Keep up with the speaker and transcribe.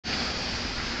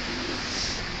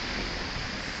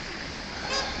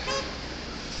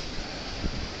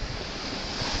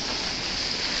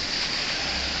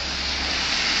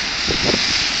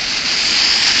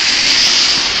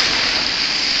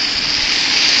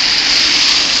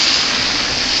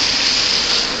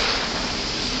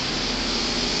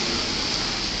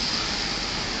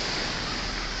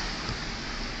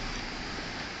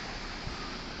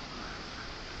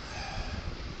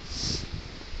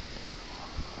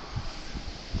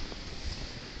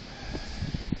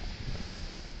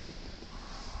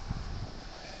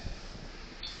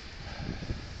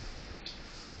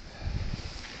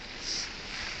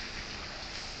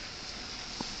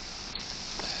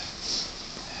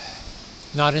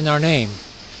Not in our name.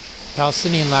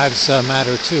 Palestinian lives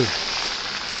matter too.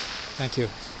 Thank you.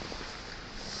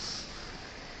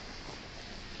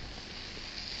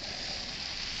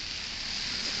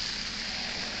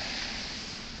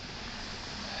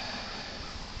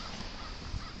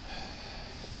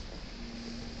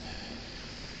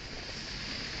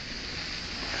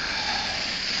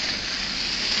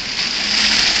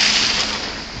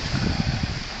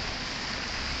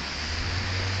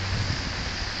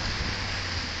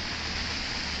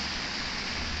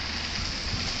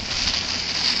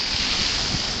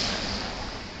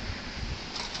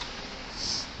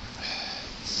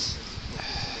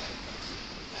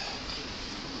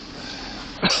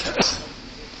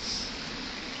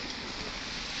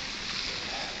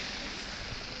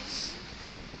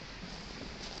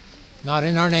 Not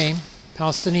in our name.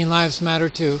 Palestinian lives matter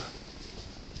too.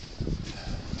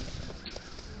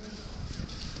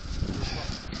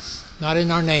 Not in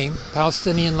our name.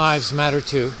 Palestinian lives matter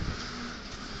too.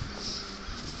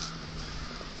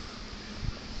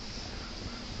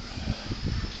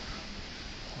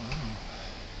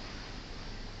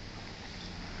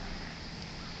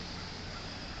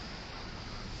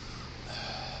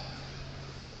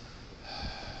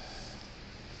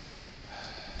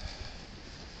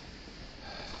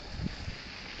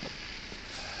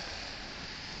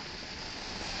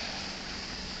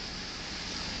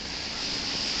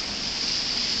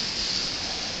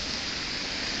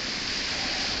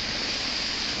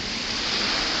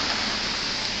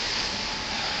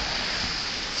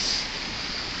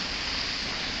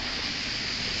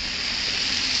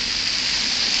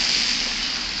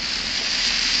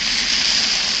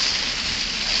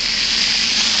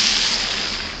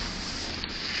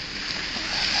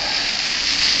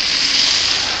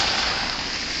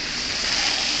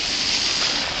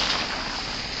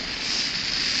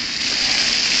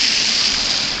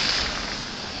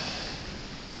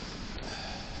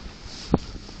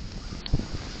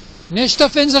 Nicht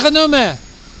auf unsere Nummer.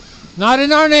 Not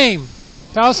in our name.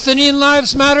 Palestinian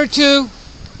lives matter too.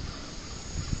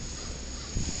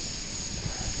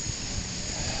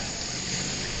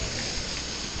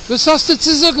 Was hast du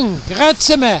zu sagen?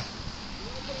 Grazie me.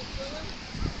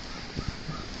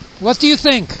 What do you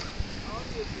think?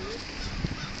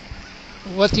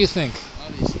 What do you think?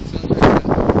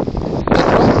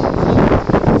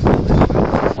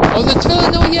 Oh, the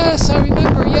tefillin. Oh, yes, I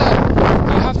remember. Yeah.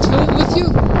 Do you have tefillin with you?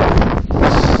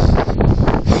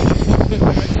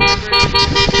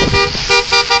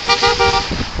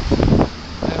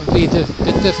 It would be a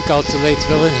bit difficult to lay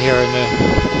tefillin here in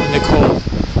the cold.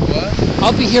 What?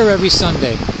 I'll be here every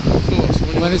Sunday. Cool. So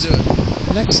when do you do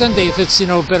it? Next Sunday, if it's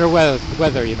better weather,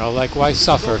 like why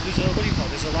suffer?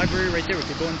 There's a library right there. We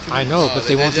could go into. I know, but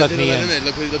they won't let me in.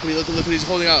 Look what he's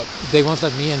holding out. They won't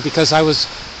let me in because I was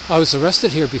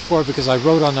arrested here before because I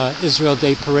wrote on a Israel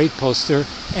Day parade poster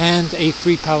and a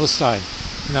Free Palestine,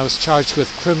 and I was charged with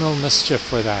criminal mischief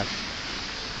for that.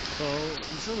 So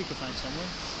I'm sure we could find somewhere.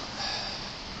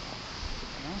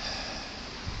 No?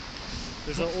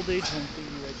 There's an old age home thing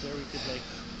right there. We could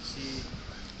see.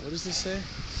 What does this say?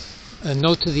 A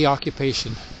note to the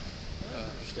occupation.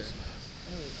 Interesting.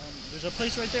 Anyway, there's a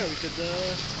place right there. We could.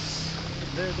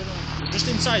 Just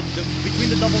inside, between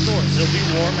the double doors. It'll be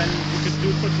warm, and we could do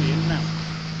it quickly in and out.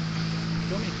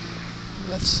 Show me.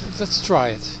 Let's try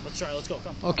it. Let's try. Let's go.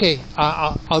 Come. Ok,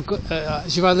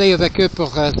 je vais aller avec eux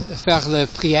pour faire la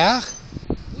prière.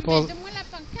 Oui, mais donne-moi la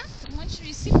pancarte. Moi, je suis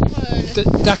ici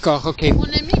pour... D'accord, ok. Mon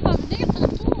ami va venir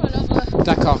tantôt, alors...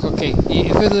 D'accord, ok.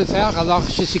 Il veut le faire, alors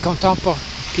je suis content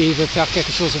qu'il veut faire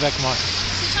quelque chose avec moi.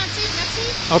 C'est gentil, merci.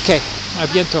 Ok, à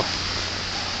bientôt.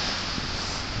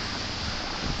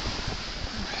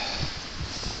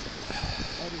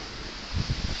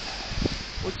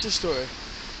 What's your story?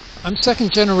 I'm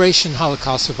second generation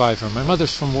Holocaust survivor. My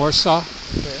mother's from Warsaw.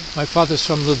 Okay. My father's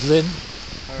from Lublin.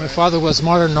 All My right. father was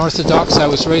modern Orthodox. I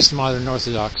was raised modern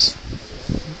Orthodox.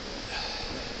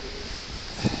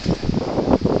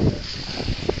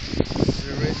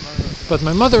 But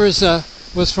my mother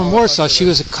was from Warsaw. She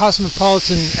was a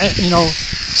cosmopolitan,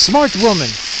 smart woman.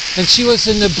 And she was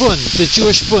in the Bund, the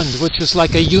Jewish Bund, which was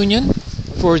like a union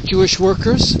for Jewish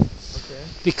workers.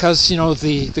 Because,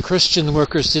 the Christian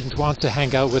workers didn't want to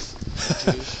hang out with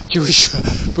Jewish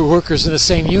workers in the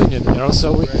same union,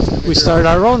 so we started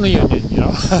our own union,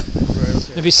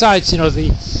 And besides,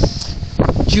 the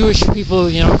Jewish people,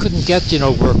 couldn't get,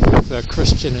 work with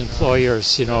Christian employers,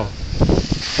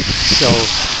 So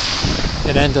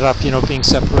it ended up, being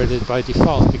separated by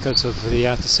default because of the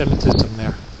anti-Semitism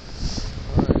there.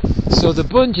 So the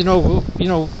Bund,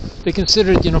 they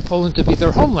considered, Poland to be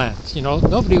their homeland,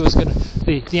 Nobody was going to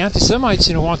the anti-Semites,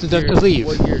 wanted them to leave.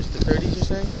 What years? The 30s, you're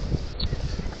saying?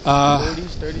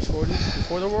 40s, 30s, 40s?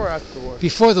 Before the war or after the war?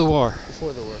 Before the war.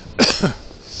 Before the war.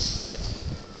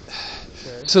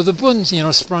 Okay. So the Bund,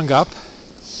 sprung up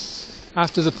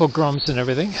after the pogroms and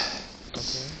everything.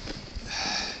 Okay.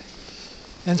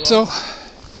 And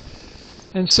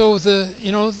so the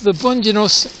the Bund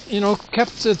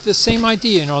kept the same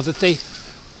idea, that they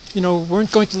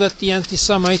weren't going to let the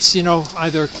anti-Semites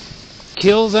either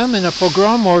kill them in a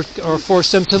pogrom or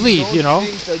force them to leave. You don't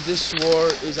think that this war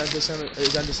is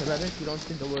anti-Semitic? You don't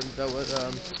think the word that was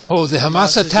the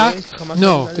Hamas attack?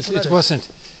 No, it wasn't.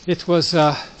 It was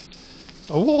a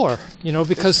war,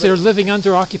 because they're living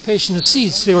under occupation of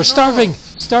siege. They were starving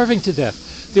to death.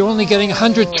 They were only getting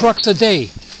 100 trucks a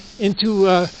day into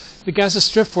the Gaza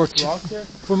Strip for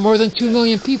more than 2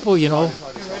 million people,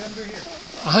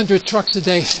 100 trucks a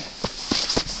day.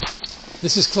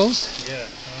 This is closed? Yeah.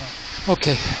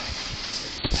 Okay.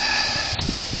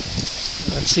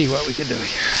 Let's see what we can do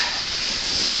here.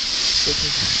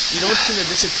 You don't think that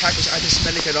this attack was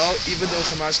anti-Semitic at all, even though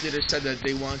Hamas leaders said that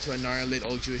they want to annihilate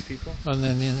all Jewish people? And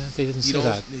then they didn't say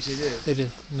that. They did. They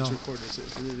did. No. It's recorded. It's a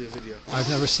video. I've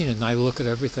never seen it, and I look at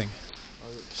everything.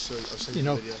 I'll send you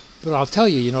the video. But I'll tell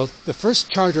you, the first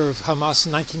charter of Hamas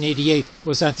in 1988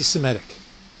 was anti-Semitic.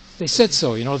 They said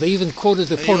so. They even quoted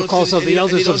the protocols of the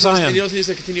Elders of Zion. And you don't think it's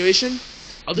a continuation?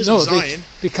 Elders No, of Zion?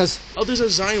 because Elders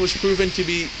of Zion was proven to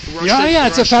be yeah,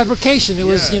 it's a fabrication. It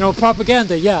was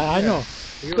propaganda. Yeah, I know.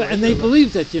 And they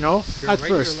believed it, at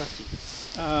first.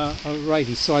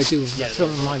 Righty, so I do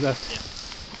film on my left. Yeah.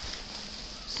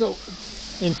 So,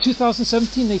 in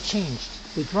 2017, they changed.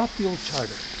 They dropped the old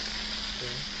charter.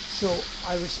 So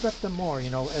I respect them more,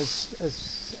 as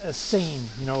sane,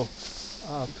 You call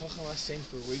Hamas sane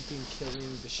for raping,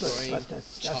 killing, destroying,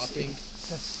 chopping.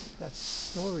 That's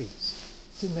stories.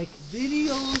 To make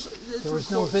Videos. there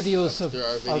was no videos of. There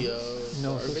are videos.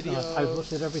 No, there are there's videos. not. I've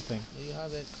looked at everything. No, you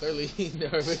haven't. Clearly, there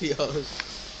are videos.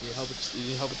 Can you help with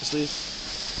the sleeve?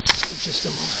 Just a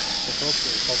moment.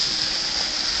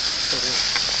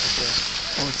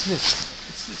 Oh, it's this.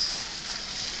 It's this.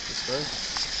 This way.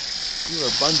 You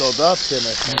are bundled up here,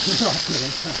 my friend.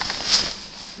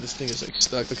 This thing is like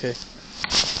stuck. Okay.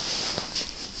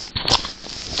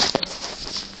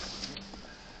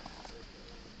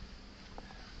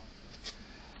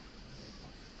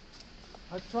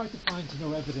 I've tried to find,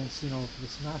 evidence, of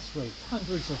this mass rape,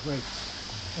 hundreds of rapes.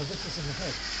 Oh, this is in the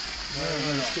head. No.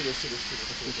 There's two.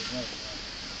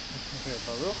 Okay,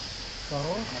 Baruch,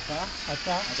 Ata,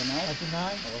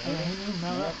 Adonai, Eloheinu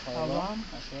melech haolam,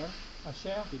 Asher,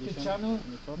 asher kitshanu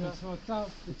mitzvotav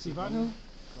v'tzivanu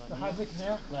v'hadlik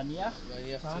ner Laniach.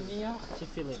 v'aniach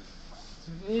Tefillin.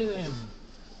 tefillin.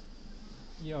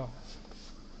 Yo.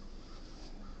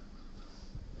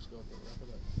 Let's go up there. Wrap it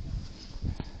up.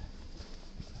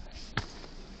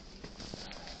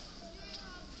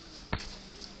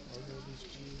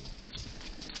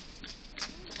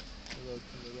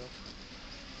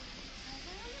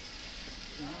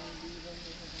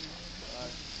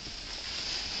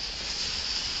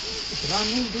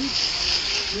 Ramu beach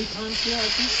 3 times here, I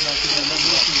think.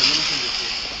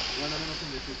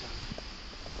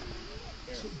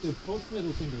 So they're both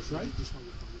middle fingers, right?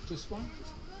 Just one.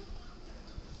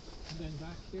 And then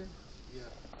back here. Yeah.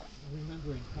 I'm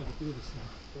remembering how to do this now.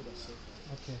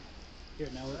 Okay. Here,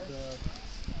 now with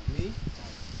Me?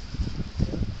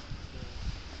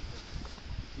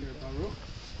 here, Baruch,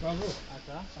 Baruch.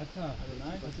 Ata, Ata.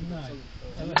 Adonai,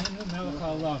 Eloheinu melech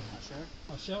haolam. Asher,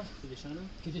 Asher Kiddushanu,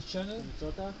 kitshanu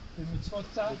Mitzvota,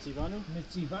 v'mitzvotav V'tzivanu,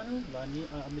 v'tzivanu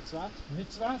Mitzvat,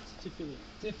 mitzvat Tefillin.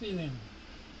 tefillin.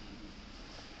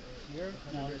 Here,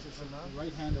 now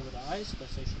right hand over the eyes,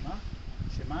 let's say Shema.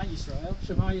 Shema Yisrael,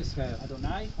 Shema Yisrael.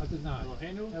 Adonai, Adonai.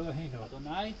 Eloheinu, Eloheinu.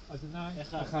 Adonai, Adonai.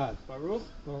 Echad. Echad. Baruch,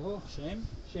 Baruch. Shem,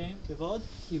 Shem. Kivod,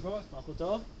 Kivot.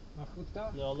 Malchuto, Machuta.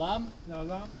 Leolam,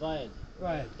 La'olam. Vayed.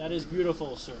 Right. That is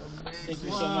beautiful, sir. Thank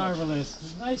you so much.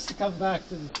 Marvelous. Nice to come back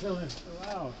to the film.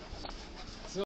 Wow.